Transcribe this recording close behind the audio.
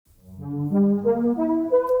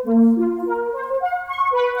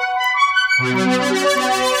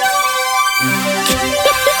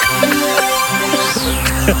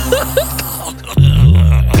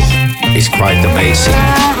racing.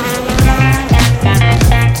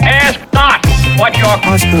 Ask not what your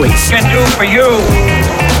Hoss can do for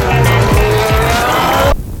you.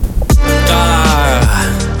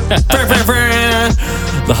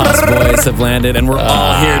 The Haas boys have landed, and we're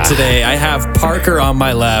all here today. I have Parker on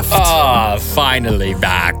my left, Finally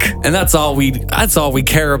back. and that's all we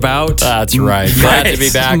care about. That's right. Glad to be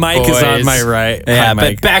back, Mike is on boys. my right. Yeah, Hi, but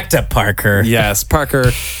Mike. back to Parker. Yes,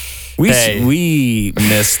 Parker. Hey. We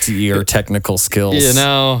missed your technical skills. You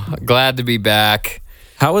know, glad to be back.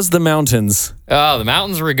 How was the mountains? Oh, the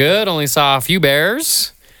mountains were good. Only saw a few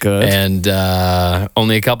bears Good. and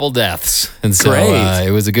only a couple deaths. And so Great.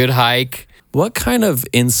 it was a good hike. What kind of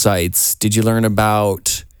insights did you learn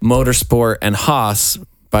about motorsport and Haas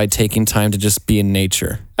by taking time to just be in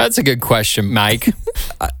nature? That's a good question, Mike.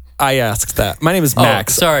 I asked that. My name is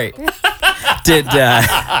Max. Oh, sorry.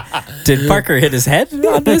 Did Parker hit his head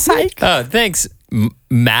on this hike? Oh, thanks.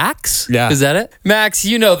 Max? Yeah. Is that it? Max,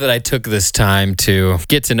 you know that I took this time to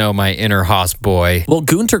get to know my inner Haas boy. Well,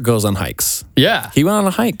 Gunter goes on hikes. Yeah. He went on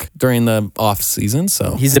a hike during the off season,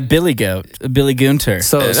 so He's a Billy Goat, a Billy Gunter.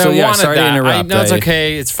 so I yeah. wanted Sorry that. to interrupt. No, it's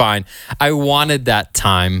okay. It's fine. I wanted that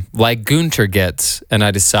time like Gunter gets, and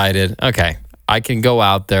I decided, okay, I can go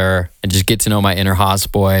out there and just get to know my inner Haas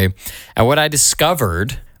boy. And what I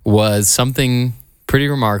discovered was something pretty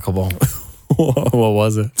remarkable. What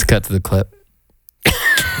was it? Let's cut to the clip.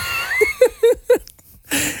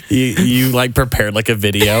 You like prepared like a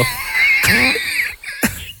video.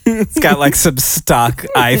 It's got like some stock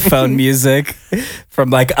iPhone music from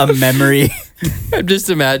like a memory. I'm just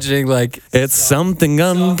imagining like, It's something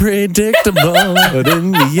unpredictable, but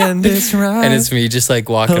in the end it's right. and it's me just like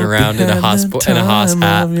walking Hope around you in a had Haas the in a Haas time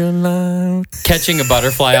hat, of your life. catching a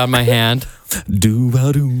butterfly on my hand.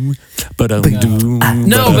 Do-ba-doo, ba-dum-doo, No,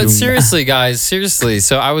 ba-da-doo. but seriously, guys, seriously.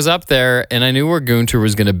 So I was up there and I knew where Gunter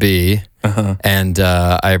was going to be. And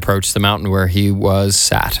I approached the mountain where he was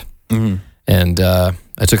sat. And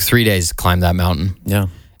I took 3 days to climb that mountain. Yeah.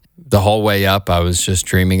 The whole way up, I was just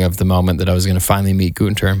dreaming of the moment that I was going to finally meet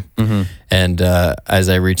Gunter. And as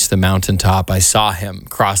I reached the mountaintop, I saw him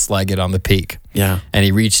cross-legged on the peak. Yeah. And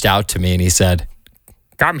he reached out to me and he said,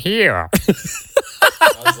 "Come here."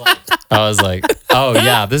 I was like, oh,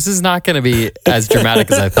 yeah, this is not going to be as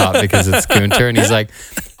dramatic as I thought because it's Gunter. And he's like,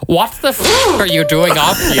 "What the are you doing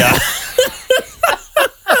up here?"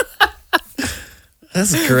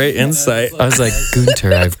 That's great insight. I was like,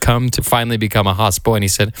 "Gunter, I've come to finally become a Haas boy." And he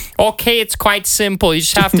said, "Okay, it's quite simple. You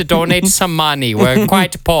just have to donate some money. We're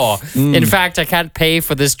quite poor. In fact, I can't pay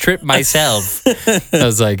for this trip myself." I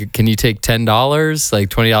was like, "Can you take $10? Like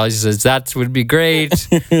 $20? He says, "That would be great.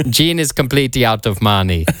 Gene is completely out of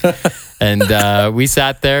money." And we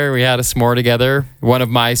sat there. We had a s'more together, one of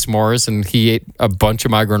my s'mores, and he ate a bunch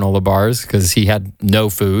of my granola bars because he had no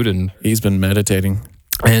food. He's been meditating.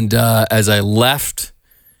 And as I left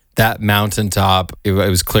that mountaintop, it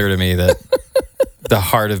was clear to me that the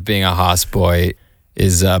heart of being a Haas boy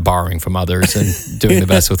is borrowing from others and doing the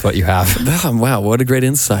best with what you have. Oh, wow, what a great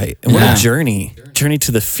insight. And what Yeah. a journey. Journey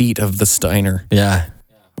to the feet of the Steiner. Yeah.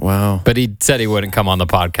 Wow. But he said he wouldn't come on the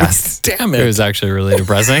podcast. Damn It it. was actually really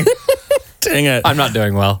depressing. Dang it. I'm not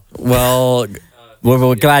doing well. Well,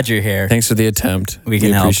 We're glad you're here. thanks for the attempt. We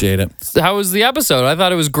can help. appreciate it. How was the episode? I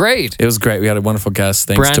thought it was great. It was great. We had a wonderful guest.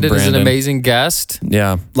 Thanks Brandon to is Brandon. an amazing guest.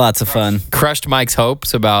 Yeah. Lots of fun. Crushed Mike's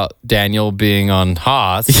hopes about Daniel being on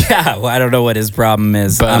Haas. Yeah, well, I don't know what his problem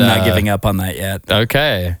is. But, I'm not giving up on that yet.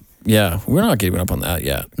 Okay. Yeah. We're not giving up on that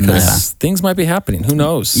yet because things might be happening. Who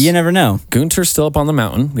knows? You never know. Gunter's still up on the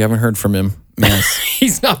mountain. We haven't heard from him. Yes.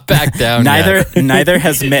 He's not back down yet. Neither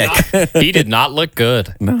has Mick. He did not look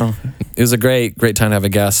good. No. It was a great time to have a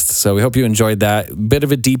guest. So we hope you enjoyed that. Bit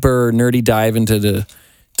of a deeper, nerdy dive into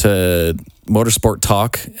to motorsport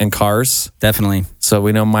talk and cars. Definitely. So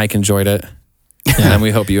we know Mike enjoyed it. And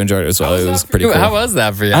we hope you enjoyed it as well. It was pretty cool. How was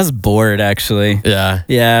that for you? I was bored actually. Yeah.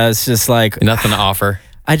 Yeah, it's just like Nothing to offer.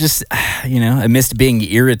 I just, I missed being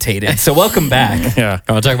irritated. So welcome back. Yeah.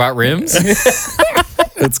 Want to talk about rims?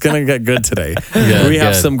 It's going to get good today. Good, we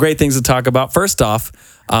have good. some great things to talk about. First off,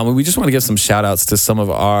 we just want to give some shout outs to some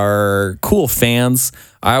of our cool fans.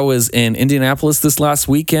 I was in Indianapolis this last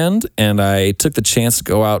weekend and I took the chance to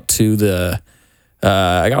go out to the,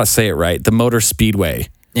 I got to say it right, the Motor Speedway.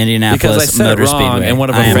 Indianapolis Because I said Motor it wrong Speedway. and one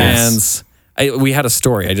of our IMS. fans, we had a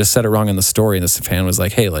story. I just said it wrong in the story and this fan was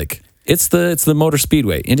like, hey, like, it's the Motor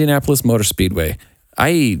Speedway, Indianapolis Motor Speedway.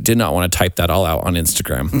 I did not want to type that all out on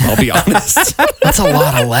Instagram. I'll be honest. That's a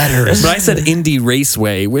lot of letters. But I said Indy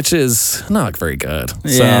Raceway, which is not very good.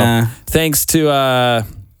 Yeah. So thanks to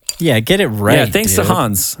Yeah, get it right. thanks dude. to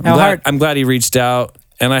Hans. How hard- I'm glad he reached out,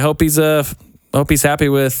 and I hope he's I hope he's happy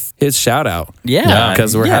with his shout out. Yeah.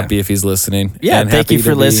 Because we're Yeah. happy if he's listening. Yeah, and thank happy you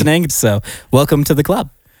for to be- listening. So, welcome to the club.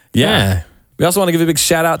 Yeah. We also want to give a big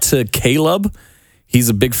shout out to Caleb. He's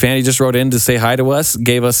a big fan. He just wrote in to say hi to us,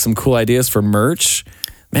 gave us some cool ideas for merch.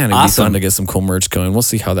 Man, it'd Awesome. be fun to get some cool merch going. We'll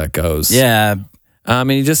see how that goes. Yeah, And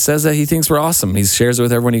he just says that he thinks we're awesome. He shares it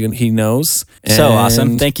with everyone he knows. so And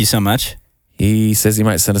awesome. Thank you so much. He says he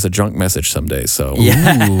might send us a drunk message someday. So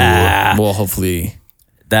Yeah. we'll hopefully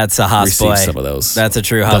That's a house receive boy. some of those. That's a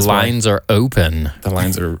true The house boy. lines are open. The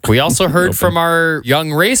lines are. We also heard from our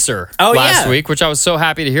young racer last yeah. week, which I was so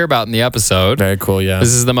happy to hear about in the episode. Very cool, yeah. This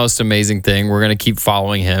is the most amazing thing. We're going to keep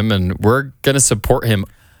following him and we're going to support him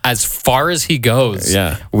as far as he goes.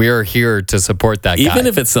 Yeah. We are here to support that guy. Even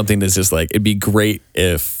if it's something that's just like, it'd be great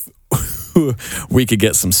if we could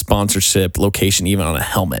get some sponsorship location even on a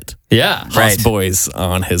helmet. Yeah. Right. Hoss Boys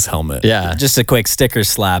on his helmet. Yeah. Just a quick sticker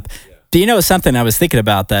slap. Do you know something I was thinking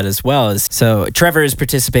about that as well? Is so Trevor is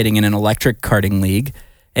participating in an electric karting league,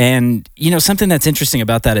 and something that's interesting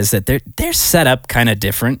about that is that they're set up kind of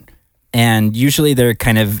different, and usually they're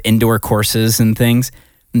kind of indoor courses and things.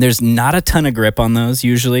 And there's not a ton of grip on those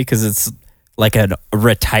usually because it's like a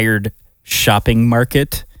retired shopping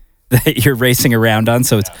market that you're racing around on,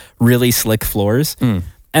 so it's really slick floors.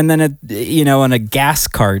 And then on a gas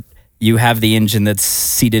cart, you have the engine that's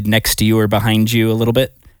seated next to you or behind you a little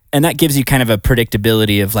bit. And that gives you kind of a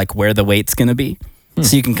predictability of like where the weight's going to be.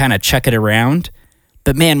 So you can kind of check it around.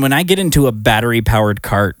 But man, when I get into a battery powered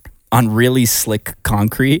cart on really slick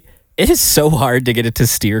concrete, it is so hard to get it to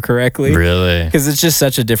steer correctly. Really? Because it's just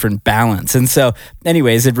such a different balance. And so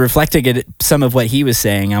anyways, it reflected some of what he was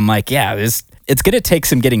saying. I'm like, yeah, it's going to take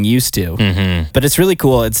some getting used to, but it's really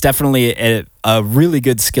cool. It's definitely a really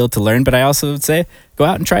good skill to learn. But I also would say go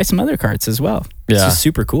out and try some other carts as well. It's Yeah. just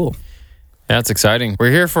super cool. That's exciting.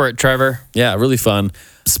 We're here for it, Trevor. Yeah, really fun.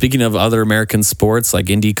 Speaking of other American sports like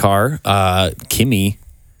IndyCar, Kimi,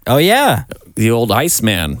 Oh yeah. the old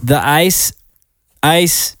Iceman. The ice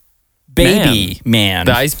baby man.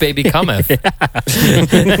 The ice baby cometh.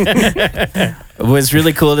 It was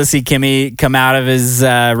really cool to see Kimi come out of his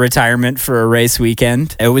retirement for a race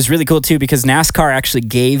weekend. It was really cool too because NASCAR actually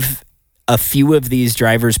gave a few of these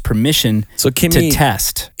drivers permission So Kimi to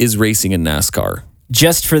test is racing in NASCAR.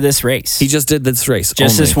 just for this race. He just did this race.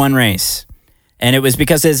 Just only. this one race. And it was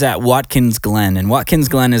because it's at Watkins Glen. And Watkins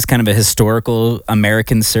Glen is kind of a historical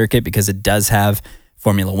American circuit because it does have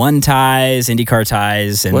Formula One ties, IndyCar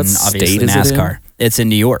ties, and What obviously state is it in? NASCAR. It's in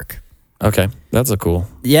New York. Okay, that's a cool.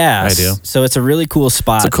 Yeah. Idea. So it's a really cool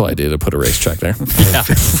spot. It's a cool idea to put a racetrack there.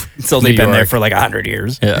 It's only New been there York. for like 100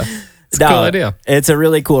 years. Yeah. It's a cool idea. It's a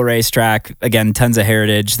really cool racetrack. Again, tons of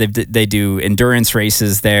heritage. They do endurance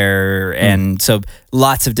races there, and so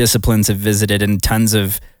lots of disciplines have visited, and tons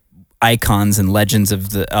of icons and legends of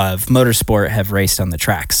motorsport have raced on the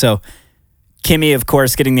track. So Kimi, of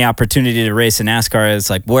course, getting the opportunity to race in NASCAR is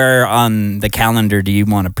like, where on the calendar do you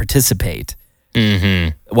want to participate?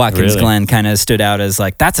 Watkins Really? Glen kind of stood out as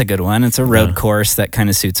like, that's a good one. It's a road course that kind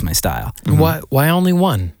of suits my style. Why only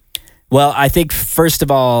one? Well, I think first of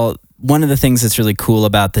all, one of the things that's really cool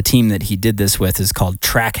about the team that he did this with is called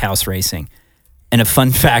Trackhouse Racing. And a fun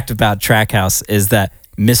fact about Trackhouse is that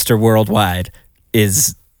Mr. Worldwide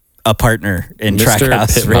is a partner in Mr.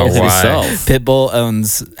 Trackhouse Pitbull Racing. himself. Pitbull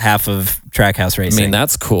owns half of Trackhouse I Racing. mean,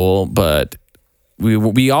 that's cool, but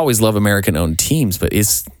we always love American-owned teams. But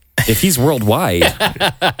if he's worldwide,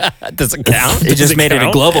 That doesn't count. it just made it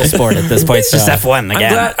a global sport at this point. It's just F1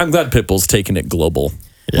 again. I'm glad Pitbull's taking it global.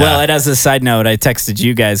 Well, and as a side note, I texted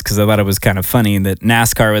you guys because I thought it was kind of funny that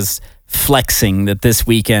NASCAR was flexing that this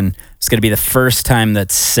weekend was going to be the first time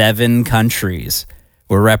that 7 countries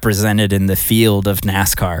were represented in the field of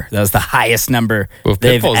NASCAR. That was the highest number Well, if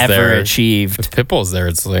they've Pitbull's ever there- achieved. If Pitbull's there,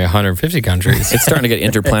 it's like 150 countries. It's starting to get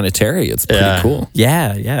interplanetary. It's pretty Yeah. cool.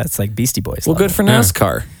 Yeah, it's like Beastie Boys. Well, level. good for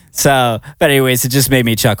NASCAR. So, but anyways, it just made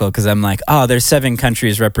me chuckle because I'm like, oh, there's 7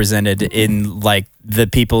 countries represented in like the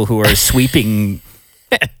people who are sweeping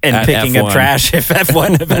and At picking up F1. trash at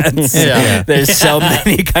F1 events. Yeah. There's so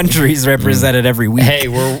many countries represented every week. Hey,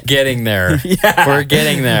 we're getting there. We're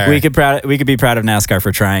getting there. We could be proud of NASCAR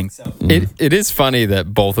for trying. So. It is funny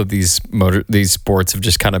that both of these sports have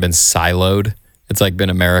just kind of been siloed. It's like been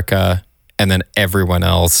America and then everyone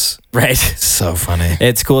else. Right. So funny.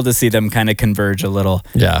 It's cool to see them kind of converge a little.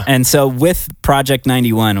 Yeah. And so with Project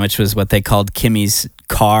 91, which was what they called Kimi's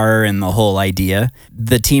car and the whole idea,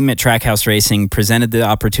 the team at Trackhouse Racing presented the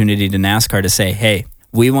opportunity to NASCAR to say, hey,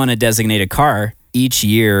 we want to designate a car each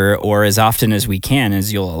year or as often as we can,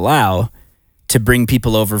 as you'll allow, to bring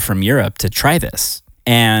people over from Europe to try this.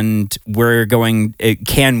 And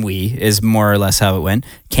can we, is more or less how it went,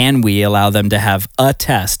 can we allow them to have a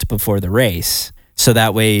test before the race? So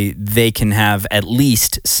that way they can have at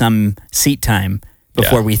least some seat time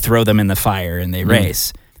before we throw them in the fire and they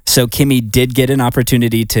race. So Kimi did get an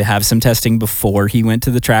opportunity to have some testing before he went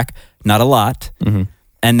to the track. Not a lot.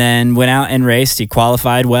 And then went out and raced. He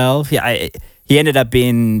qualified well. He ended up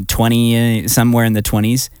being 20, somewhere in the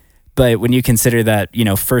 20s. But when you consider that,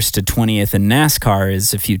 first to 20th in NASCAR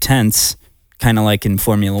is a few tenths, kind of like in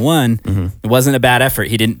Formula One, it wasn't a bad effort.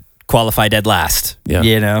 He didn't qualify dead last,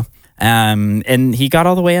 and he got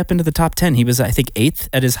all the way up into the top 10. He was, I think, 8th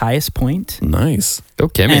at his highest point. Nice. Go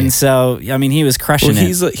Kimi. And so, he was crushing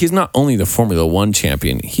it. He's not only the Formula One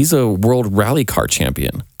champion, he's a World Rally Car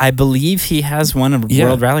champion. I believe he has won a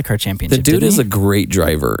World Rally Car Championship. The dude is a great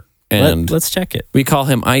driver. And let's check it. We call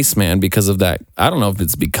him Iceman because of that. I don't know if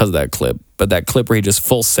it's because of that clip, but that clip where he just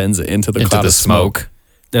full sends it into the cloud of smoke.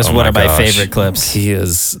 That's one of my favorite clips. He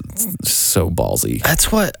is so ballsy. That's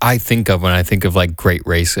what I think of when I think of like great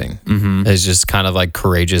racing. It's just kind of like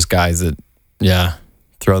courageous guys that,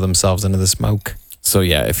 throw themselves into the smoke. So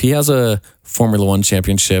if he has a Formula One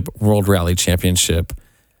championship, World Rally championship,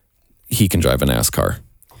 he can drive a NASCAR.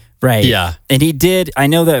 Right. Yeah. And he did, I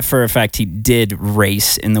know that for a fact he did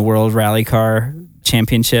race in the World Rally Car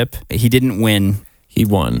Championship. He didn't win. He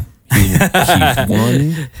won. He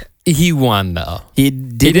won. He won though. He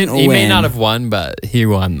didn't win. He may not have won, but he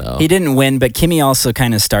won though. He didn't win, but Kimi also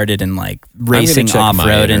kind of started in like racing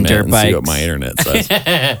off-road and dirt bikes. See what my internet says.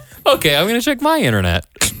 Okay, I'm going to check my internet.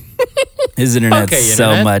 His internet's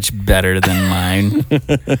so internet. much better than mine.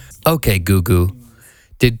 Okay, Goo.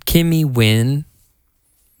 Did Kimi win?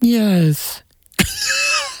 Yes.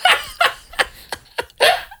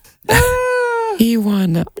 He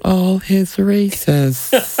won all his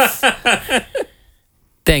races.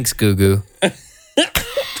 Thanks, Goo.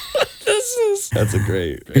 That's a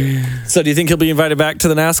great. So, do you think he'll be invited back to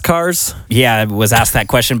the NASCARs? Yeah, I was asked that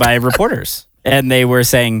question by reporters. And they were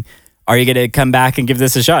saying, are you going to come back and give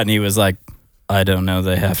this a shot? And he was like, I don't know.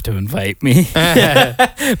 They have to invite me.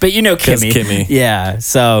 But Kimi. Yeah.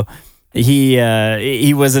 So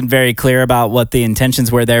he wasn't very clear about what the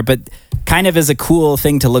intentions were there. But kind of as a cool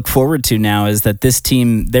thing to look forward to now is that this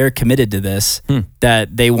team, they're committed to this,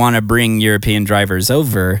 that they want to bring European drivers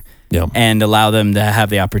over and allow them to have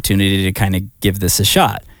the opportunity to kind of give this a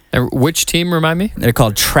shot. Which team, remind me? They're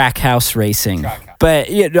called Trackhouse Racing. But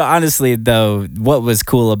honestly, though, what was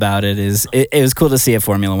cool about it is it was cool to see a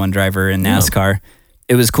Formula One driver in NASCAR.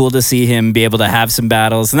 It was cool to see him be able to have some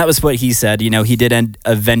battles. And that was what he said. He did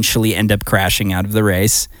eventually end up crashing out of the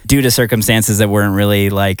race due to circumstances that weren't really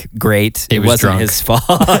like great. It wasn't drunk. His fault.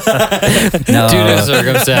 No. Due to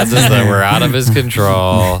circumstances that were out of his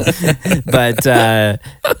control. But, a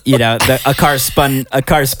car spun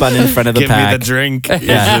in front of the pack. Give me the drink.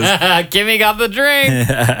 Yeah. Kimi got the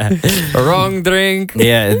drink. Wrong drink.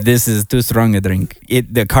 Yeah, this is too strong a drink.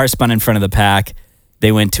 The car spun in front of the pack.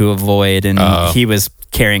 They went to avoid, and he was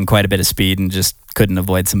carrying quite a bit of speed and just couldn't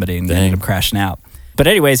avoid somebody and ended up crashing out. But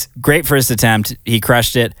anyways, great first attempt. He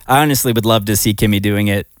crushed it. I honestly would love to see Kimi doing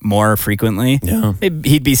it more frequently. Yeah.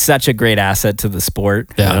 He'd be such a great asset to the sport.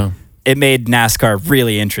 Yeah. It made NASCAR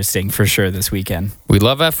really interesting for sure this weekend. We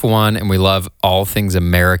love F1 and we love all things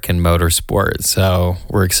American motorsport. So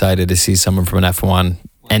we're excited to see someone from an F1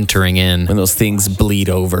 entering in. When those things bleed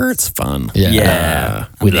over, it's fun. Yeah.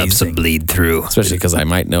 We love some bleed through. Especially because I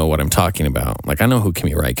might know what I'm talking about. Like, I know who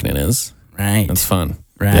Kimi Räikkönen is. Right. That's fun.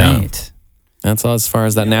 Right. Yeah. That's all as far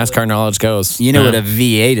as that NASCAR knowledge goes. You know what a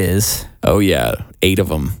V8 is? Oh, yeah. 8 of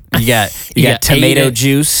them. You got tomato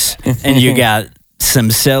juice and you got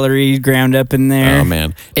some celery ground up in there. Oh,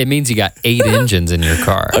 man. It means you got 8 engines in your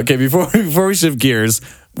car. Okay, before we shift gears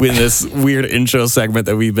with this weird intro segment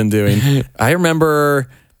that we've been doing, I remember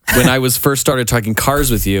when I was first started talking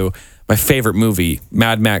cars with you, my favorite movie,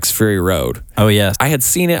 Mad Max Fury Road. Oh, yes. I had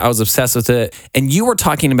seen it. I was obsessed with it. And you were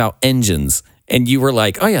talking about engines. And you were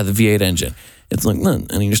like, oh, yeah, the V8 engine. It's like,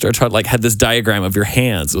 and you started talking, had this diagram of your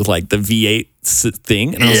hands with like the V8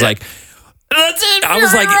 thing. And I was like, that's it. I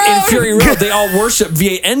was like, in Fury Road, they all worship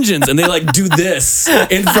V8 engines and they like do this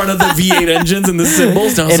in front of the V8 engines and the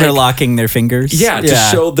symbols. And I was interlocking their fingers. Yeah, to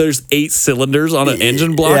show there's 8 cylinders on an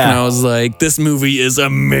engine block. Yeah. And I was like, this movie is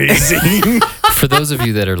amazing. For those of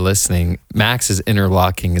you that are listening, Max is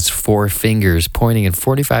interlocking his 4 fingers pointing in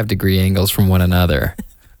 45-degree angles from one another.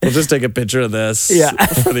 We'll just take a picture of this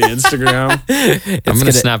for the Instagram. I'm going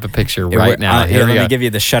to snap a picture right now. Here, let me give you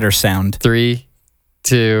the shutter sound. 3,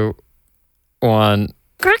 2, 1.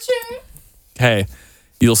 Hey,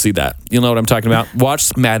 you'll see that. You'll know what I'm talking about.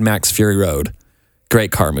 Watch Mad Max Fury Road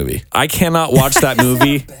Great car movie. I cannot watch that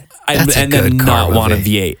movie and a then good car not want a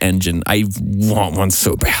movie. V8 engine. I want one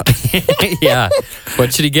so bad. Yeah.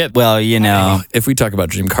 What should he get? Well, you know. If we talk about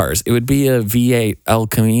dream cars, it would be a V8 El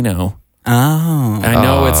Camino. Oh, I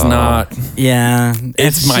know it's not. yeah.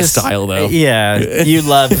 It's my style, though. Yeah, you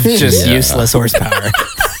love just useless horsepower.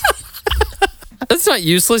 That's not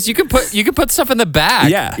useless. You can put stuff in the back.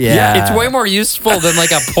 Yeah. Yeah. It's way more useful than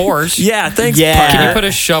like a Porsche. Yeah, thanks. Yeah. Parker. Can you put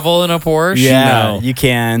a shovel in a Porsche? Yeah, No. you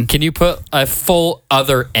can. Can you put a full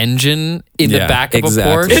other engine in the Yeah, back of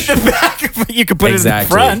exactly. a Porsche? You could put it in the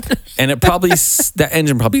front. And it probably that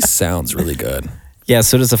engine probably sounds really good. Yeah,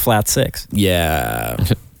 so does a flat six. Yeah.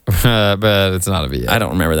 But it's not a V8. I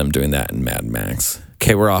don't remember them doing that in Mad Max.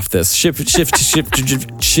 Okay, we're off this. Shifting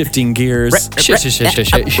gears.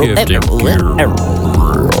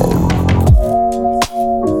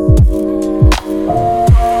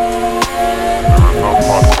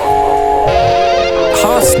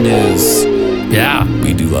 Haas news. Yeah.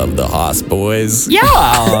 We do love the Haas boys. Yeah.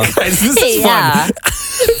 Guys, this is Yeah. fun. I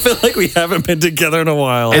feel like we haven't been together in a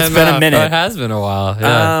while. It's been a minute. It has been a while.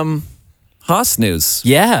 Yeah. Haas news.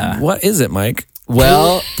 Yeah. What is it, Mike?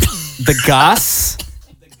 Well, the Goss.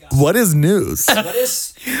 What is news?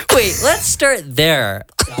 Wait, let's start there.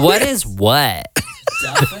 What is what?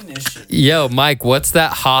 Yo, Mike, what's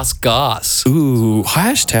that Haas Goss? Ooh,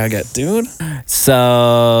 hashtag it, dude.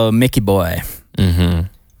 So, Mickey Boy.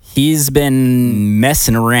 He's been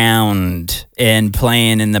messing around and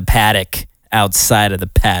playing in the paddock outside of the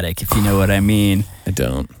paddock, if you know what I mean. I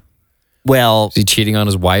don't. Well, Is he cheating on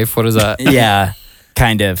his wife? What is that? yeah,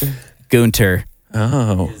 kind of. Gunter.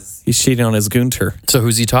 Oh, he's cheating on his Gunter. So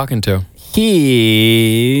who's he talking to?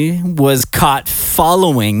 He was caught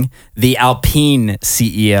following the Alpine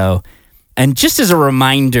CEO. And just as a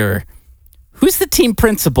reminder, who's the team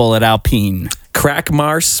principal at Alpine?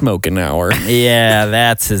 Crackmar Smokenauer. Yeah,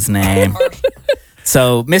 that's his name.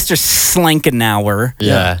 So Mr. Slankenauer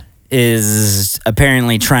Yeah. is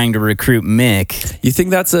apparently trying to recruit Mick. You think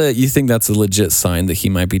that's a legit sign that he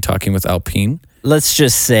might be talking with Alpine? Let's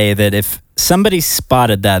just say that if somebody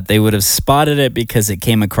spotted that, they would have spotted it because it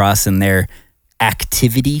came across in their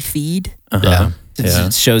activity feed. Yeah.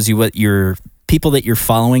 It shows you what your people that you're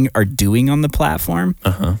following are doing on the platform.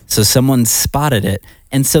 So someone spotted it.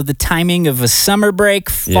 And so the timing of a summer break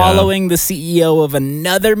following the CEO of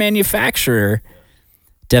another manufacturer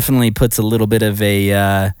definitely puts a little bit of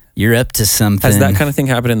a you're up to something. Has that kind of thing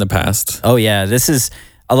happened in the past? Oh yeah, this is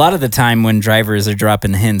a lot of the time when drivers are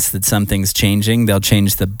dropping hints that something's changing, they'll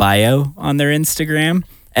change the bio on their Instagram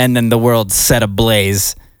and then the world's set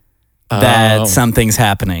ablaze that something's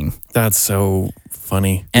happening. That's so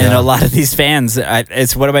funny. And a lot of these fans,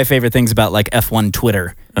 it's one of my favorite things about like F1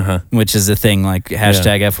 Twitter, which is a thing like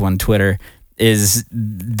hashtag F1 Twitter, is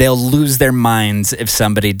they'll lose their minds if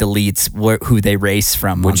somebody deletes who they race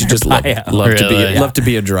from. Would on you their just love Really? love to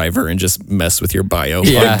be a driver and just mess with your bio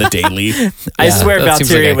Yeah. on the daily? I swear that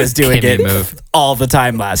seems Valtteri like a was doing Kimmy it move. all the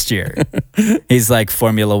time last year. He's like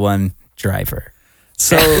Formula One driver.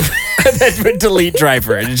 So Then would delete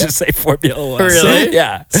driver and just say Formula One. Really?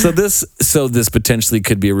 Yeah. so this potentially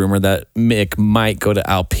could be a rumor that Mick might go to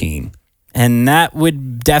Alpine. And that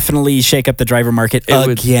would definitely shake up the driver market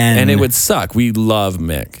again. And it would suck. We love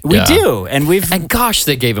Mick. We Yeah. do. And we've. And gosh,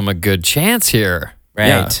 they gave him a good chance here. right.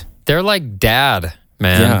 Yeah. They're like dad,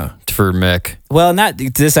 man, Yeah. for Mick. Well, not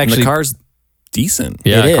this And actually. the car's decent.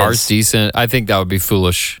 Yeah, It the is. car's decent. I think that would be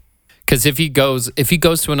foolish. Because if he goes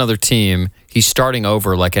to another team, he's starting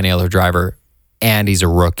over like any other driver, and he's a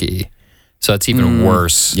rookie. So it's even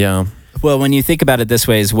worse. Yeah. Well, when you think about it this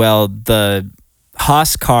way as well, the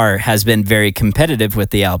Haas car has been very competitive with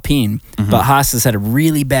the Alpine, but Haas has had a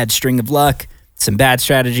really bad string of luck, some bad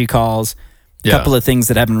strategy calls, a Yeah. couple of things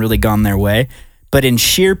that haven't really gone their way. But in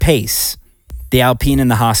sheer pace, the Alpine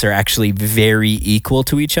and the Haas are actually very equal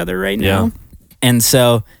to each other right now. Yeah. And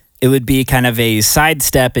so it would be kind of a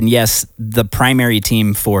sidestep. And yes, the primary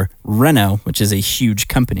team for Renault, which is a huge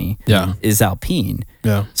company, Yeah. is Alpine.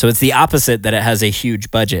 Yeah. So it's the opposite that it has a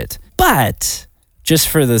huge budget. But just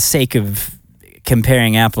for the sake of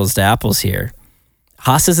comparing apples to apples here,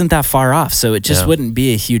 Haas isn't that far off. So it just Yeah. wouldn't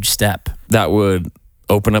be a huge step. That would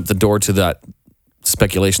open up the door to that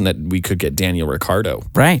speculation that we could get Daniel Ricciardo.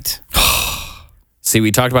 Right. See,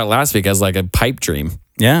 we talked about it last week as like a pipe dream.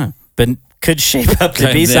 Yeah. But could shape up to be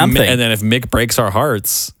And then- something. And then if Mick breaks our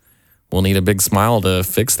hearts, we'll need a big smile to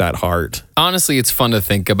fix that heart. Honestly, it's fun to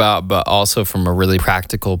think about, but also from a really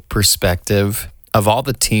practical perspective of all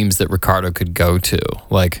the teams that Ricardo could go to.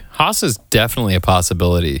 Like, Haas is definitely a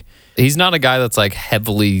possibility. He's not a guy that's like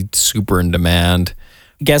heavily super in demand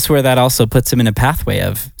guess where that also puts him in a pathway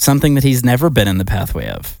of something that he's never been in the pathway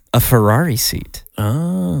of, a Ferrari seat.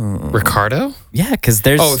 Ricardo? Yeah, because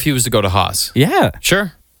there's... Oh, if he was to go to Haas. Yeah.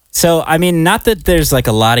 Sure. So, I mean, not that there's like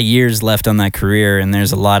a lot of years left on that career and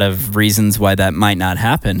there's a lot of reasons why that might not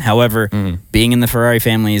happen. However, being in the Ferrari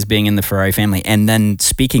family is being in the Ferrari family. And then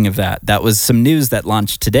speaking of that, that was some news that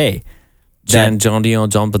launched today. And Antonio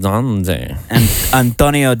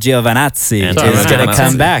Giovinazzi is going to Giovinazzi.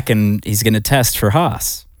 come back and he's going to test for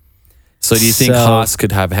Haas. So do you think So- Haas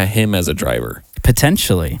could have him as a driver?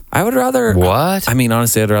 Potentially. I would rather. What? I mean,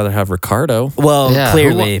 honestly, I'd rather have Ricardo. Well, Yeah,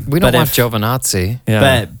 clearly. we don't but want if- Giovinazzi. Yeah.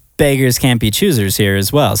 But beggars can't be choosers here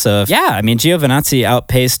as well. So, I mean, Giovinazzi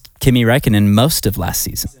outpaced Kimi Räikkönen most of last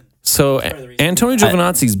season. So Antonio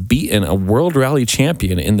Giovinazzi's beaten a World Rally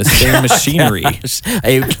champion in the same machinery.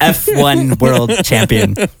 A F1 world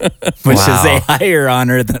champion, which is a higher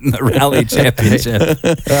honor than the rally championship.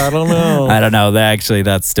 I don't know. I don't know. Actually,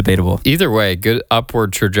 that's debatable. Either way, good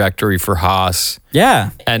upward trajectory for Haas.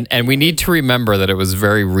 Yeah. And we need to remember that it was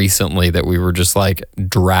very recently that we were just like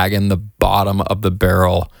dragging the bottom of the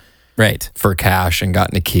barrel Right. for cash and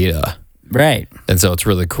got Nikita. Right. And so it's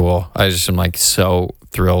really cool. I just am like so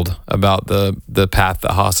thrilled about the path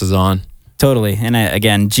that Haas is on. Totally. And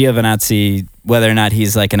again, Giovinazzi, whether or not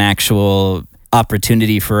he's like an actual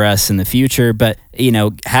opportunity for us in the future, but you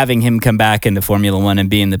know, having him come back into Formula One and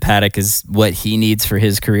be in the paddock is what he needs for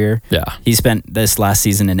his career. Yeah. He spent this last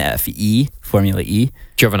season in FE, Formula E.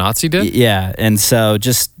 Giovinazzi did? Yeah. And so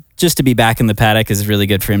just to be back in the paddock is really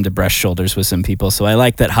good for him to brush shoulders with some people. So I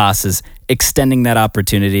like that Haas is extending that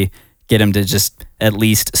opportunity, get him to just at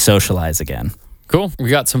least socialize again. Cool. We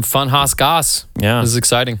got some fun Haas Goss. Yeah. This is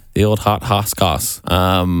exciting. The old hot Haas Goss.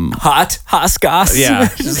 Hot Haas Goss. Yeah.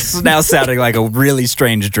 This is now sounding like a really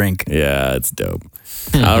strange drink. Yeah, it's dope.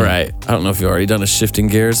 All right. I don't know if you've already done a shifting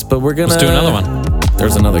gears, but we're going to Let's do another one.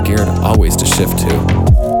 There's another gear always to shift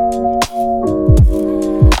to.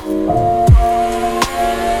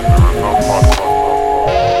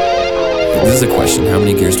 This is a question. How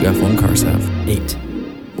many gears do F1 cars have? 8.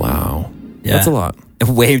 Wow. Yeah. That's a lot.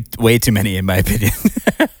 Way too many, in my opinion.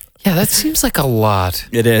 Yeah, that seems like a lot.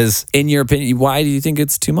 It is. In your opinion, why do you think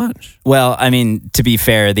it's too much? Well, I mean, to be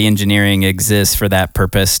fair, the engineering exists for that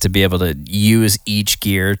purpose, to be able to use each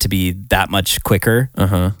gear to be that much quicker.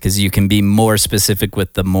 Because you can be more specific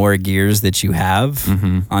with the more gears that you have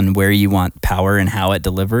on where you want power and how it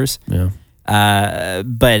delivers. Yeah.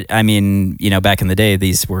 But I mean, you know, back in the day,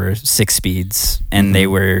 these were 6 speeds and they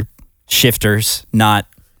were shifters, not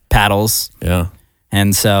paddles. Yeah.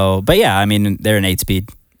 And so, but yeah, I mean, they're an 8-speed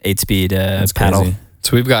paddle. crazy.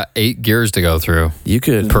 So we've got 8 gears to go through You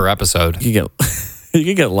could per episode. you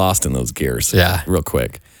could get lost in those gears. Yeah. Real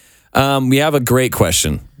quick. We have a great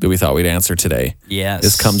question that we thought we'd answer today. Yes.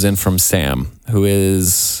 This comes in from Sam, who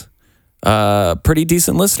is a pretty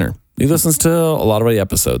decent listener. He listens to a lot of the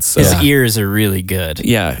episodes. So. His ears are really good.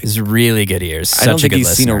 Yeah. His really good ears. Such I don't a think good he's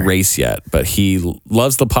seen a listener. race yet, but he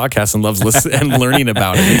loves the podcast and loves listening and learning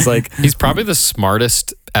about it. He's like, He's probably the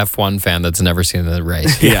smartest F1 fan that's never seen the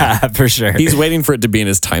race. Yeah, for sure. he's waiting for it to be in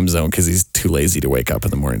his time zone because he's too lazy to wake up in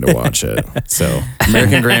the morning to watch it. So,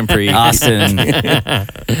 American Grand Prix. Austin.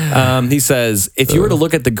 He says, if you were to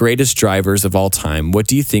look at the greatest drivers of all time, what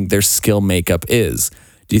do you think their skill makeup is?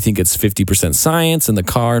 Do you think it's 50% science in the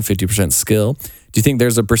car and 50% skill? Do you think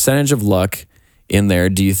there's a percentage of luck in there?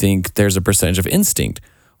 Do you think there's a percentage of instinct?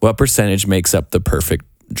 What percentage makes up the perfect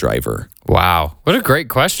driver? Wow. What a great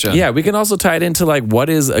question. Yeah, we can also tie it into like what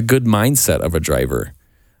is a good mindset of a driver.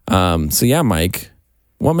 So yeah, Mike,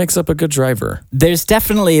 what makes up a good driver? There's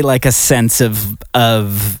definitely like a sense of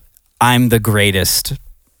I'm the greatest.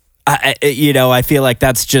 I feel like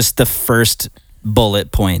that's just the first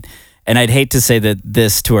bullet point. And I'd hate to say that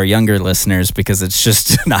this to our younger listeners because it's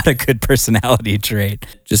just not a good personality trait.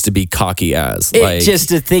 Just to be cocky as Just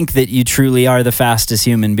to think that you truly are the fastest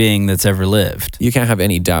human being that's ever lived. you can't have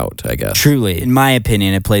any doubt, I guess. Truly, in my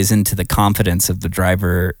opinion, it plays into the confidence of the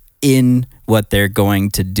driver in what they're going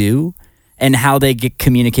to do and how they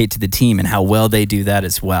communicate to the team and how well they do that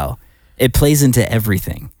as well. It plays into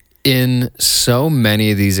everything. In so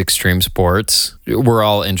many of these extreme sports, we're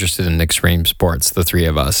all interested in extreme sports, the 3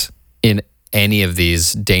 of us. In any of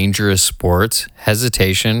these dangerous sports,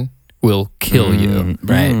 hesitation will kill you.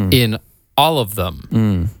 Right. In all of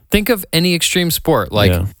them. Think of any extreme sport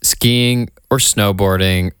like Yeah. skiing or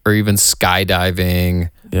snowboarding or even skydiving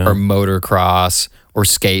Yeah. or motocross or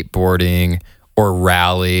skateboarding or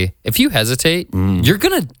rally. If you hesitate, you're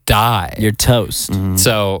going to die. You're toast.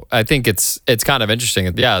 So I think it's kind of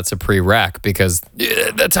interesting. Yeah, it's a prereq because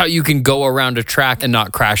that's how you can go around a track and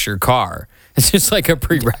not crash your car. It's just like a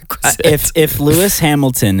prerequisite. If Lewis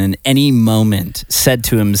Hamilton in any moment said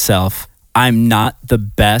to himself, I'm not the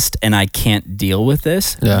best and I can't deal with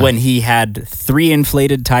this, when he had 3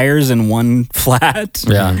 inflated tires and 1 flat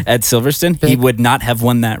at Silverstone, he would not have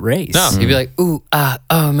won that race. No, he'd be like,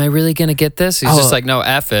 am I really going to get this? He's just like, no,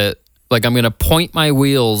 F it. Like, I'm going to point my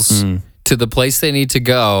wheels to the place they need to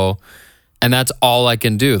go, and that's all I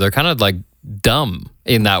can do. They're kind of like dumb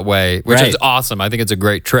in that way, which is awesome. I think it's a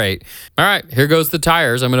great trait. All right, here goes the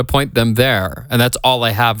tires. I'm going to point them there. And that's all I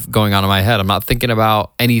have going on in my head. I'm not thinking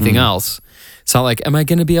about anything else. It's not like, am I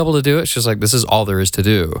going to be able to do it? It's just like, this is all there is to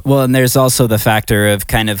do. Well, and there's also the factor of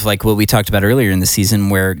kind of like what we talked about earlier in the season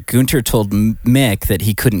where Gunter told Mick that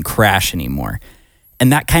he couldn't crash anymore.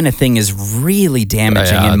 And that kind of thing is really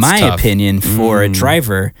damaging, in my opinion, for a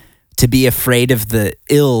driver to be afraid of the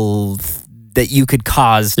ill that you could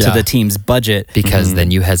cause to the team's budget. Because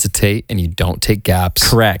then you hesitate and you don't take gaps.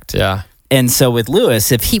 Correct. Yeah. And so with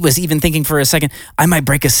Lewis, if he was even thinking for a second, I might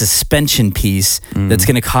break a suspension piece that's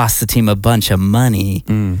going to cost the team a bunch of money,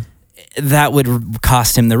 that would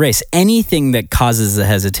cost him the race. Anything that causes a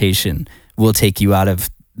hesitation will take you out of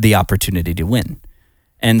the opportunity to win.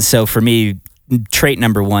 And so for me, trait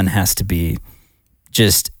number 1 has to be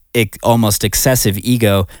just almost excessive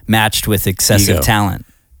ego matched with excessive talent.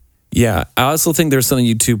 Yeah, I also think there's something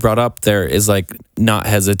you two brought up there is like not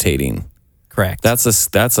hesitating. Correct. That's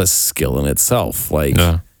a skill in itself. Like,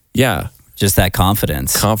 just that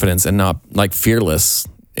confidence and not like fearless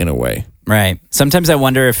in a way. Right. Sometimes I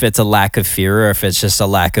wonder if it's a lack of fear or if it's just a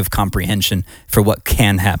lack of comprehension for what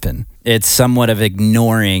can happen. It's somewhat of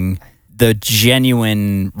ignoring the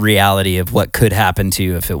genuine reality of what could happen to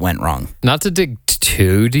you if it went wrong. Not to dig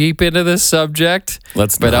too deep into this subject,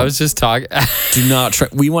 but I was just talking. Do not try.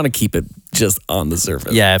 We want to keep it just on the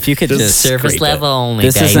surface. Yeah, if you could just surface level only.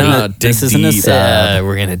 This isn't a sub.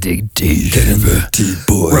 We're gonna dig deep. Get in the deep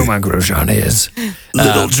boy. Roman Grosjean is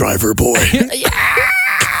little driver boy.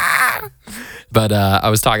 But I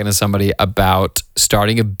was talking to somebody about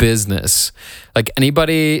starting a business. Like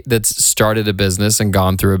anybody that's started a business and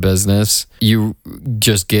gone through a business, you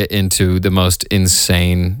just get into the most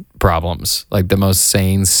insane problems, like the most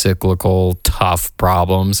sane, cyclical, tough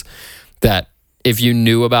problems that if you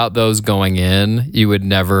knew about those going in, you would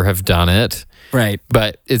never have done it. Right.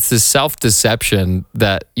 But it's the self-deception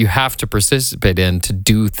that you have to participate in to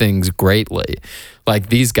do things greatly. Like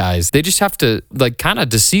these guys, they just have to like kind of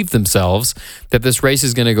deceive themselves that this race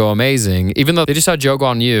is going to go amazing. Even though they just saw Zhou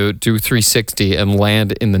Guanyu do 360 and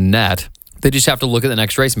land in the net, they just have to look at the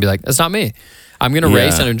next race and be like, that's not me. I'm going to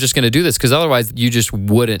race and I'm just going to do this because otherwise you just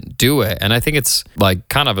wouldn't do it. And I think it's like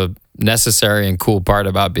kind of a necessary and cool part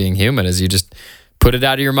about being human is you just put it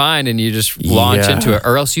out of your mind and you just launch into it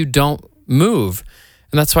or else you don't move.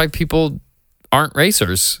 And that's why people aren't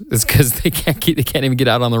racers. It's because they can't even get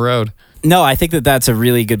out on the road. No, I think that that's a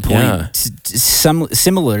really good point. Yeah.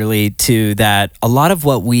 Similarly to that, a lot of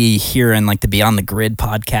what we hear in like the Beyond the Grid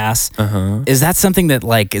podcasts, is that something that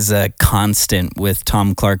like is a constant with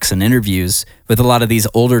Tom Clarkson interviews with a lot of these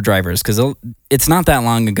older drivers? Because it's not that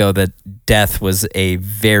long ago that death was a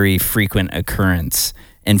very frequent occurrence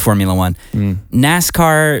in Formula One.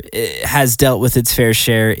 NASCAR has dealt with its fair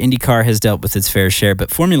share. IndyCar has dealt with its fair share,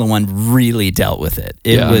 but Formula One really dealt with it.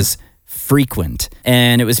 It was frequent.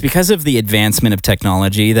 And it was because of the advancement of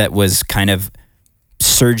technology that was kind of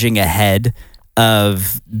surging ahead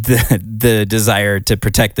of the desire to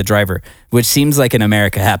protect the driver, which seems like in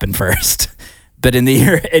America happened first. But in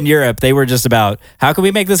Europe, they were just about, how can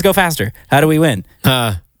we make this go faster? How do we win?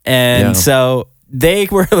 So they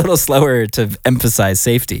were a little slower to emphasize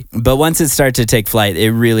safety. But once it started to take flight,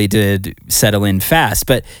 it really did settle in fast.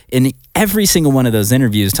 But in every single one of those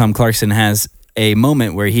interviews, Tom Clarkson has a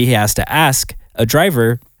moment where he has to ask a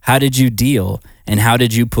driver, how did you deal and how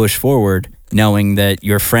did you push forward knowing that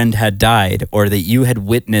your friend had died or that you had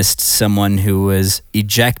witnessed someone who was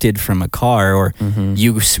ejected from a car or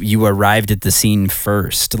you arrived at the scene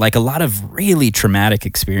first? Like a lot of really traumatic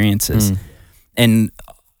experiences. And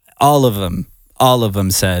all of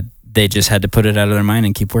them said they just had to put it out of their mind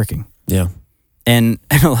and keep working. Yeah. And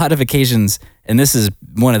on a lot of occasions, and this is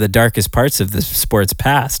one of the darkest parts of the sport's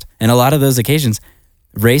past, and a lot of those occasions,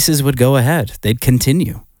 races would go ahead. They'd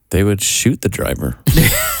continue. They would shoot the driver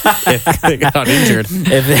if they got injured.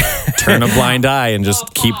 Turn a blind eye and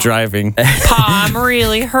just keep driving. Pa, I'm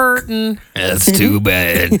really hurting. That's too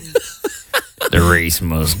bad. The race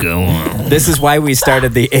must go on. This is why we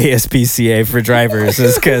started the ASPCA for drivers,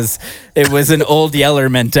 is because it was an old yeller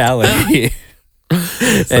mentality.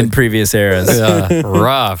 in previous eras. Yeah,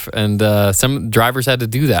 rough. And some drivers had to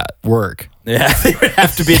do that work. Yeah, they would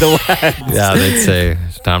have to be the ones. Yeah, they'd say,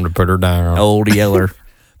 it's time to put her down. Old Yeller.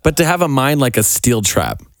 But to have a mind like a steel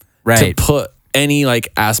trap, Right. to put any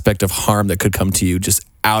like aspect of harm that could come to you just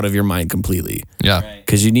out of your mind completely. Yeah.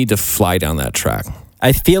 Because you need to fly down that track.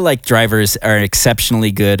 I feel like drivers are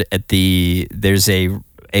exceptionally good at there's a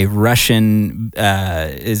Russian,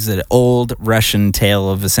 is an old Russian tale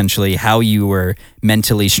of essentially how you were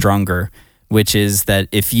mentally stronger, which is that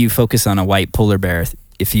if you focus on a white polar bear,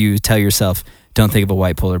 if you tell yourself, don't think of a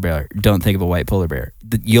white polar bear, don't think of a white polar bear,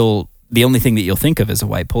 the only thing that you'll think of is a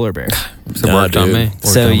white polar bear. So Nah, worked on dude. me. Worked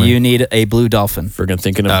So on me. you need a blue dolphin. Friggin'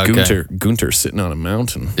 thinking of Okay. Gunter sitting on a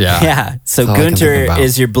mountain. Yeah. Yeah. So That's all I can think Gunter about.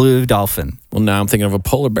 is your blue dolphin. Well, now I'm thinking of a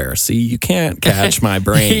polar bear. See, you can't catch my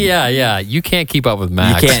brain. Yeah. You can't keep up with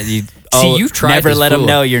Max. You can't. See, you've tried Never this let him fool.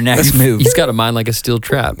 know your next move. He's got a mind like a steel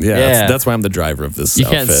trap. Yeah, Yeah. That's why I'm the driver of this You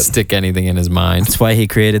outfit. can't stick anything in his mind. That's why he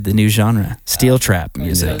created the new genre, steel trap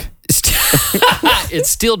music. It's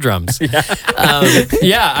steel drums.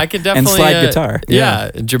 Yeah, I could definitely slide guitar.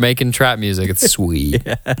 Yeah, Jamaican trap music. It's sweet.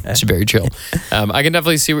 It's very chill. I can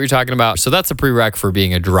definitely see what you're talking about. So that's a prereq for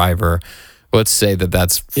being a driver. Let's say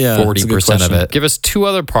that's Yeah, that's a good 40% of question. it. Give us two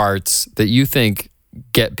other parts that you think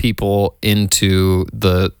get people into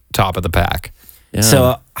the top of the pack. Yeah.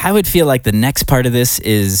 So I would feel like the next part of this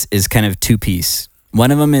is kind of two-piece.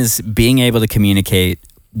 One of them is being able to communicate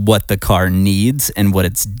what the car needs and what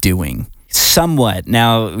it's doing. Somewhat.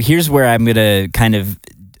 Now, here's where I'm going to kind of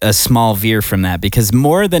a small veer from that, because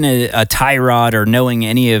more than a tie rod or knowing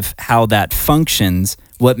any of how that functions,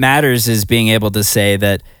 what matters is being able to say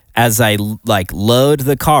that as I like load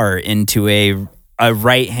the car into a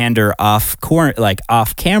right-hander off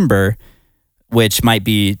camber, which might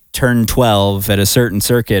be turn 12 at a certain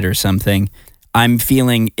circuit or something, I'm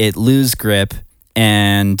feeling it lose grip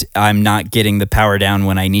and I'm not getting the power down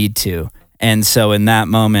when I need to. And so in that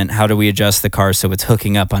moment, how do we adjust the car so it's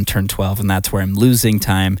hooking up on turn 12? And that's where I'm losing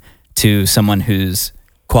time to someone who's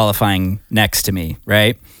qualifying next to me,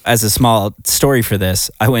 right? As a small story for this,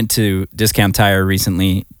 I went to Discount Tire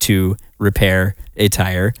recently to repair a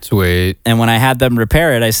tire. Sweet. And when I had them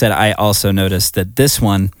repair it, I said, I also noticed that this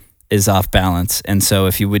one is off balance. And so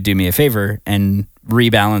if you would do me a favor and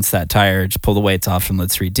rebalance that tire, just pull the weights off and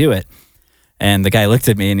let's redo it. And the guy looked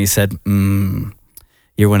at me and he said,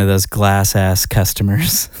 you're one of those glass ass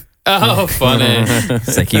customers. Oh, funny.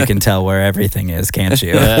 It's like, you can tell where everything is, can't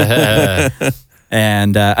you?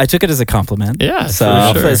 And I took it as a compliment. Yeah,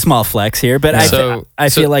 so for sure. a small flex here, but I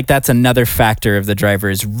feel like that's another factor of the driver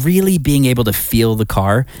is really being able to feel the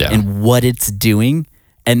car and what it's doing,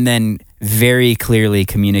 and then very clearly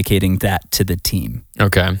communicating that to the team.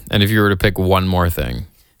 Okay. And if you were to pick one more thing.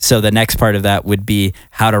 So the next part of that would be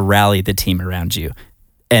how to rally the team around you.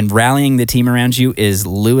 And rallying the team around you is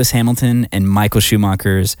Lewis Hamilton and Michael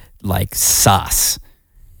Schumacher's like sauce.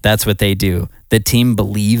 That's what they do. The team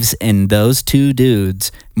believes in those two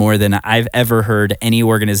dudes more than I've ever heard any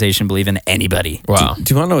organization believe in anybody. Wow.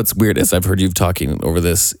 Do you want to know what's weird as I've heard you talking over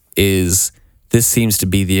this is this seems to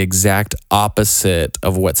be the exact opposite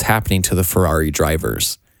of what's happening to the Ferrari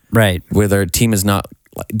drivers, Right. where their team is not,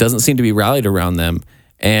 doesn't seem to be rallied around them.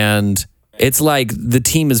 And it's like the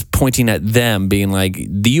team is pointing at them being like,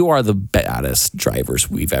 you are the baddest drivers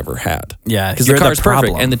we've ever had. Yeah, Because the you're the car's perfect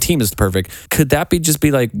problem. and the team is perfect. Could that be just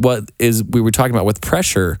be like what is we were talking about with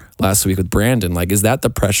pressure last week with Brandon? Like, is that the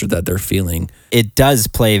pressure that they're feeling? It does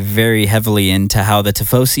play very heavily into how the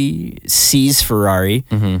Tifosi sees Ferrari,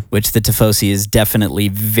 which the Tifosi is definitely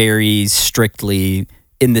very strictly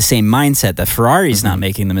in the same mindset that Ferrari's not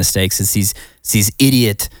making the mistakes. It's these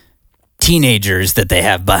idiot teenagers that they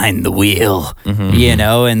have behind the wheel, you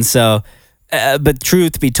know? And so, but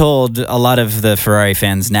truth be told, a lot of the Ferrari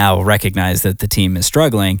fans now recognize that the team is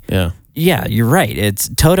struggling. Yeah. Yeah, you're right.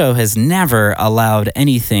 Toto has never allowed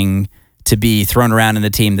anything to be thrown around in the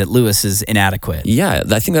team that Lewis is inadequate. Yeah.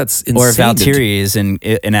 I think that's insane. Or Valtteri is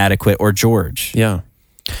inadequate, or George. Yeah.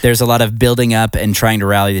 There's a lot of building up and trying to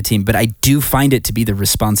rally the team, but I do find it to be the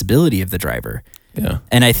responsibility of the driver. Yeah.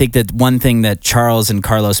 And I think that one thing that Charles and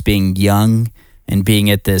Carlos being young and being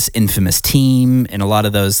at this infamous team and a lot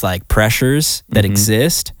of those like pressures that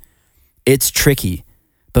exist, it's tricky.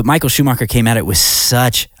 But Michael Schumacher came at it with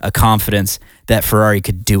such a confidence that Ferrari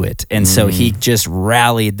could do it. And so he just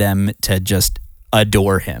rallied them to just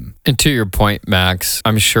adore him. And to your point, Max,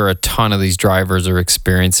 I'm sure a ton of these drivers are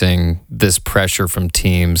experiencing this pressure from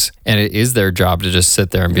teams, and it is their job to just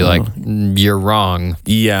sit there and be like, you're wrong,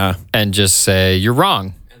 Yeah. and just say, you're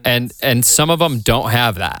wrong. And some of them don't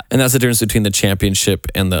have that. And that's the difference between the championship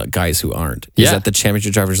and the guys who aren't. Is Yeah. that the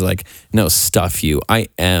championship drivers are like, no, stuff you. I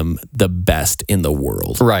am the best in the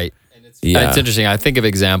world. Right. Yeah. It's interesting. I think of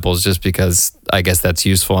examples just because I guess that's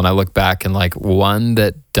useful. And I look back and like one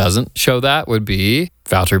that doesn't show that would be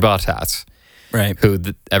Valtteri Bottas, Right. who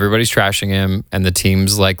everybody's trashing him and the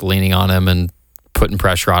team's like leaning on him and putting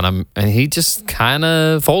pressure on him. And he just kind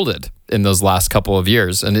of folded in those last couple of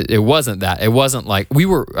years. And it wasn't that. It wasn't like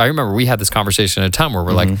I remember we had this conversation at a time where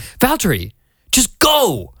we're like, Valtteri, just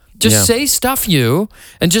go. Just say stuff you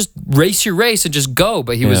and just race your race and just go.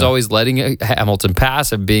 But he was always letting Hamilton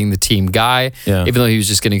pass and being the team guy, even though he was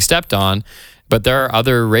just getting stepped on. But there are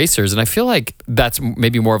other racers, and I feel like that's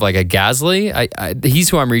maybe more of like a Gasly. He's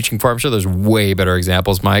who I'm reaching for. I'm sure there's way better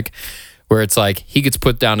examples, Mike, where it's like he gets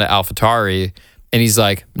put down to AlphaTauri and he's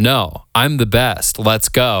like, no, I'm the best. Let's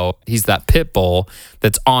go. He's that pit bull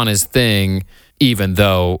that's on his thing, even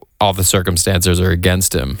though all the circumstances are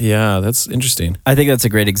against him. Yeah, that's interesting. I think that's a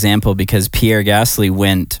great example because Pierre Gasly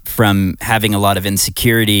went from having a lot of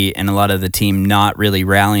insecurity and a lot of the team not really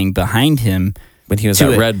rallying behind him When he was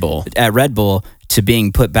to at Red Bull. To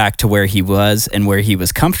being put back to where he was and where he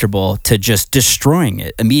was comfortable to just destroying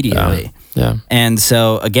it immediately. Yeah. And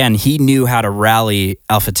so again, he knew how to rally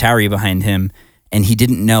AlphaTauri behind him, and he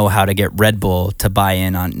didn't know how to get Red Bull to buy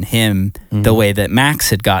in on him the way that Max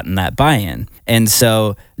had gotten that buy-in. And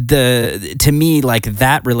so to me, like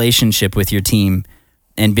that relationship with your team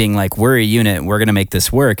and being like, we're a unit, we're going to make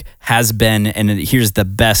this work, has been, and here's the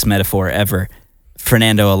best metaphor ever,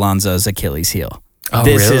 Fernando Alonso's Achilles heel. Oh,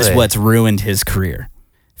 This is really? what's ruined his career.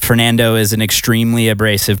 Fernando is an extremely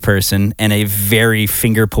abrasive person and a very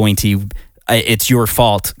finger pointy, it's your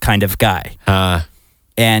fault kind of guy.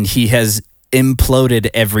 And he has imploded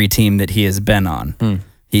every team that he has been on.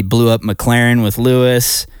 He blew up McLaren with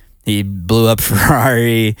Lewis. He blew up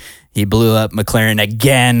Ferrari. He blew up McLaren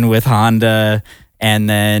again with Honda, and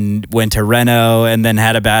then went to Renault and then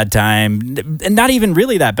had a bad time. Not even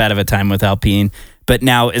really that bad of a time with Alpine, but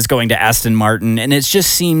now is going to Aston Martin. And it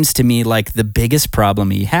just seems to me like the biggest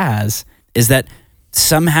problem he has is that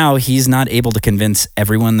somehow he's not able to convince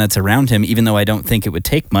everyone that's around him, even though I don't think it would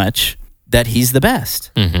take much, that he's the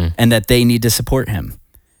best and that they need to support him.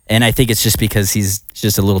 And I think it's just because he's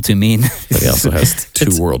just a little too mean. But he also has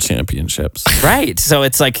 2 world championships. Right. So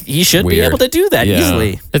it's like he should be Weird. able to do that Yeah.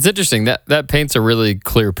 easily. It's interesting that paints a really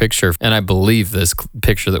clear picture, and I believe this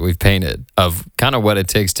picture that we've painted of kind of what it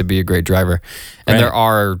takes to be a great driver. And there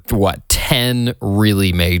are 10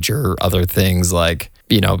 really major other things like,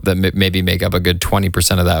 that maybe make up a good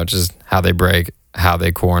 20% of that, which is how they brake, how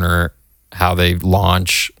they corner, how they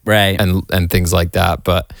launch, Right. and things like that.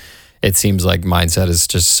 But it seems like mindset is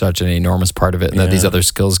just such an enormous part of it, and that these other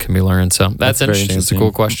skills can be learned. So that's very interesting. It's a interesting.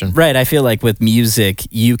 cool question. Right. I feel like with music,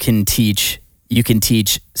 you can teach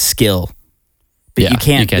skill. But Yeah, you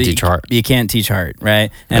can't teach heart. You can't teach heart, right?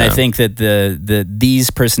 And I Yeah. think that these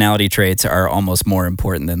personality traits are almost more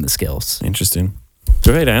important than the skills. Interesting.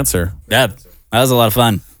 Great answer. Yeah. That was a lot of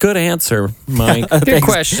fun. Good answer, Mike. Good Thanks.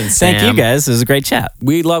 question, Sam. Thank you guys. It was a great chat.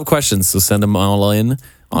 We love questions, so send them all in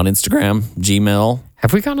on Instagram, Gmail.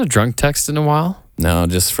 Have we gotten a drunk text in a while? No,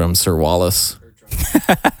 just from Sir Wallace.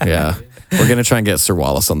 Yeah. We're going to try and get Sir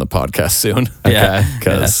Wallace on the podcast soon. Yeah.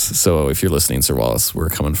 So if you're listening, Sir Wallace, we're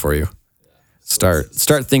coming for you. Start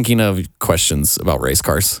thinking of questions about race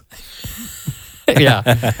cars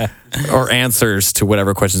Yeah. or answers to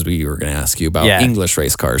whatever questions we were going to ask you about Yeah. English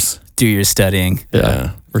race cars. Do your studying.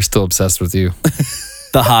 Yeah. We're still obsessed with you.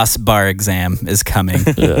 The Haas bar exam is coming.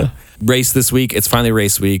 Race this week. It's finally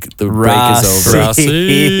race week. The break is over.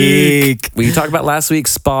 Rossi. We talked about last week,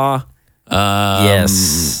 Spa.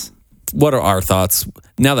 Yes. What are our thoughts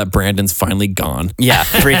now that Brandon's finally gone? Yeah.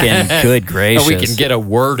 Freaking good gracious. We can get a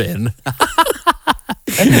word in.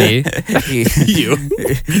 Me. you.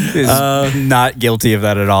 Not guilty of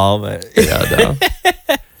that at all, but Yeah,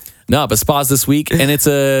 no. No, but Spa's this week, and it's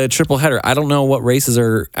a triple header. I don't know what races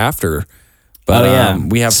are after, but Oh, yeah.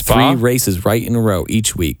 we have Spa? 3 races right in a row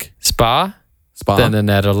each week. Spa, Spa, then the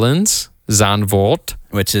Netherlands, Zandvoort,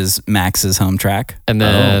 which is Max's home track. and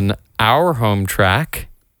then our home track.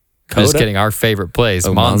 Just Coda? kidding. Our favorite place,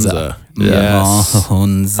 Oh, Monza. Yes.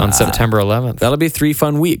 Monza. On September 11th. That'll be 3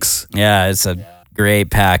 fun weeks. Yeah, it's a great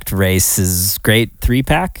packed race. Is great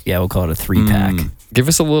 3-pack. Yeah, we'll call it a 3-pack. Give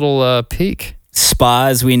us a little peek. Spa,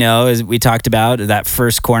 as we know, as we talked about, that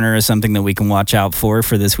first corner is something that we can watch out for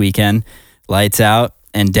this weekend. Lights out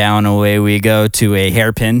and down away we go to a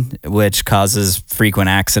hairpin, which causes frequent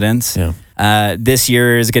accidents. Yeah. This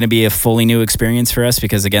year is going to be a fully new experience for us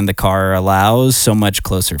because, again, the car allows so much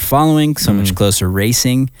closer following, so much closer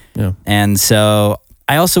racing. Yeah. And so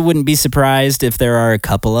I also wouldn't be surprised if there are a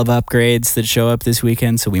couple of upgrades that show up this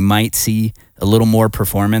weekend. So we might see a little more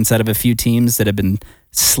performance out of a few teams that have been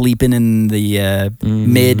sleeping in the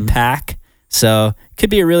mid pack. So could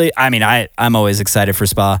be a really, I'm always excited for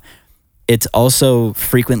Spa. It's also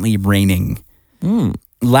frequently raining.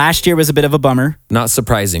 Last year was a bit of a bummer. Not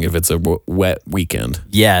surprising if it's a wet weekend.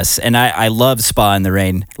 Yes, and I love Spa in the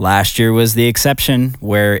rain. Last year was the exception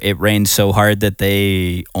where it rained so hard that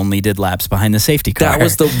they only did laps behind the safety car. That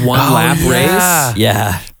was the one lap race?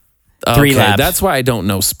 Yeah. 3 laps. That's why I don't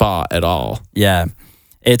know Spa at all. Yeah.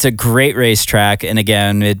 It's a great racetrack, and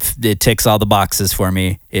again, it ticks all the boxes for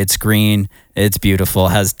me. It's green, it's beautiful,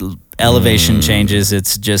 has elevation changes.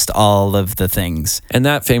 It's just all of the things. And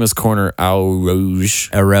that famous corner, Eau Rouge,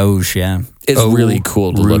 yeah. is really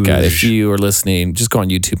cool to look at. If you are listening, just go on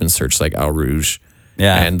YouTube and search like Eau Rouge.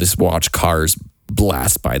 Yeah. And just watch cars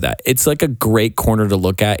blast by that. It's like a great corner to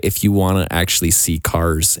look at if you want to actually see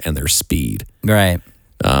cars and their speed. Right.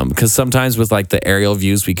 Because sometimes with like the aerial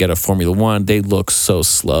views we get of Formula One, they look so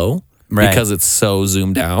slow because it's so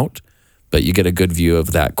zoomed out. But you get a good view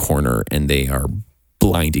of that corner and they are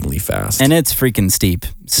blindingly fast. And it's freaking steep.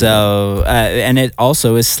 So, and it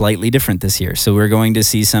also is slightly different this year. So we're going to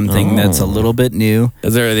see something that's a little bit new. Are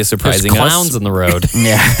they There's surprising clowns us? in the road.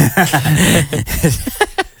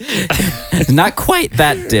 Not quite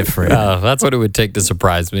that different. That's what it would take to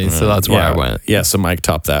surprise me. So that's why I went. Yeah, so Mike,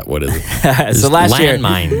 top that. What is it? So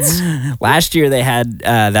Landmines. last year they had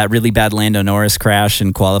that really bad Lando Norris crash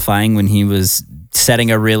in qualifying when he was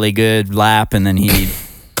setting a really good lap and then he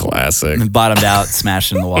Classic. bottomed out,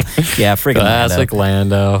 smashed in the wall. Yeah, freaking Classic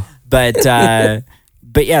Lando. But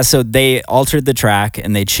yeah, so they altered the track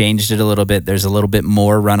and they changed it a little bit. There's a little bit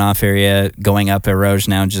more runoff area going up Eau Rouge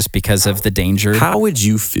now just because of the danger. How would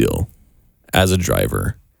you feel as a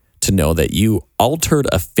driver to know that you altered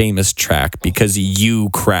a famous track because you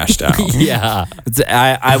crashed out? Yeah.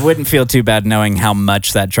 I wouldn't feel too bad knowing how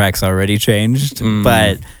much that track's already changed,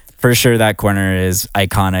 but for sure that corner is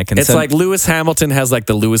iconic. And It's like Lewis Hamilton has like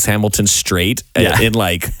the Lewis Hamilton straight in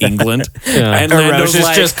like England. And Eau Lando's Rouge is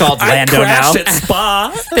like, just called I Lando crashed now. at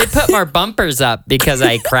Spa. They put more bumpers up because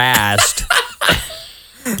I crashed.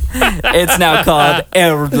 it's now called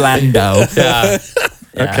Orlando. Yeah.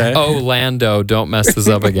 Okay. Oh, Lando, don't mess this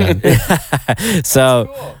up again.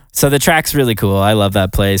 So the track's really cool. I love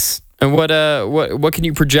that place. And what can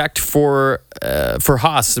you project for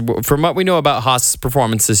Haas? From what we know about Haas's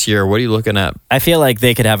performance this year, what are you looking at? I feel like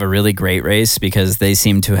they could have a really great race because they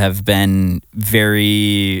seem to have been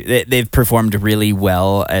they've performed really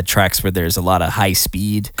well at tracks where there's a lot of high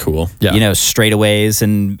speed. Cool. Yeah. Straightaways.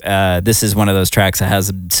 And this is one of those tracks that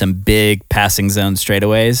has some big passing zone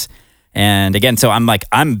straightaways. And again, so I'm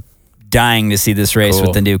dying to see this race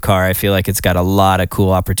with the new car. I feel like it's got a lot of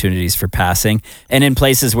cool opportunities for passing. And in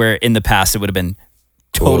places where in the past it would have been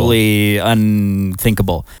totally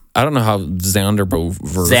unthinkable. I don't know how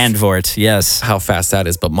Zandvoort, yes. how fast that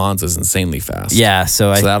is, but Monza's insanely fast. Yeah,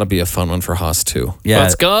 so that'll be a fun one for Haas too. yeah.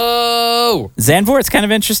 Let's go. Zandvoort's kind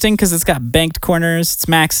of interesting because it's got banked corners. It's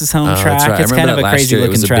Max's home track. That's right. It's I kind remember of a that last crazy year,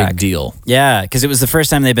 looking it was track. a big deal. Yeah, because it was the first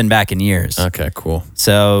time they've been back in years. Okay, cool.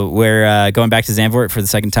 So we're going back to Zandvoort for the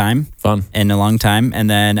second time. Fun. In a long time. And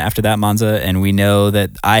then after that, Monza. And we know that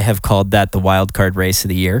I have called that the wild card race of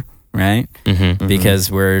the year, right? Mm-hmm.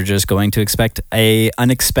 Because we're just going to expect a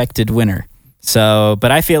unexpected winner. So,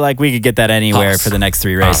 but I feel like we could get that anywhere Haas. for the next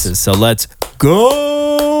 3 races. So let's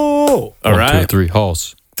go. All right. 1, 2, 3,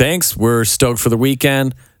 Haas. Thanks. We're stoked for the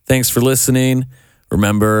weekend. Thanks for listening.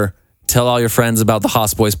 Remember, tell all your friends about the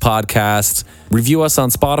Haas Boys podcast. Review us on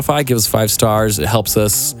Spotify. Give us 5 stars. It helps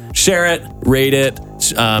us. Share it, rate it,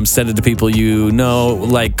 send it to people you know,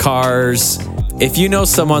 like cars. If you know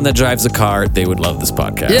someone that drives a car, they would love this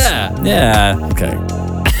podcast. Yeah. Yeah. Okay.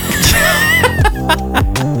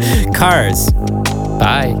 Cars.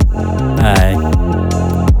 Bye. Bye.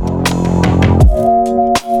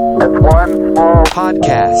 One small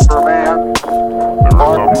Podcast. for man,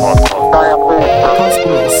 one giant leap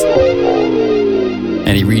for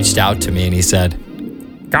And he reached out to me and he said,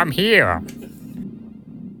 Come here.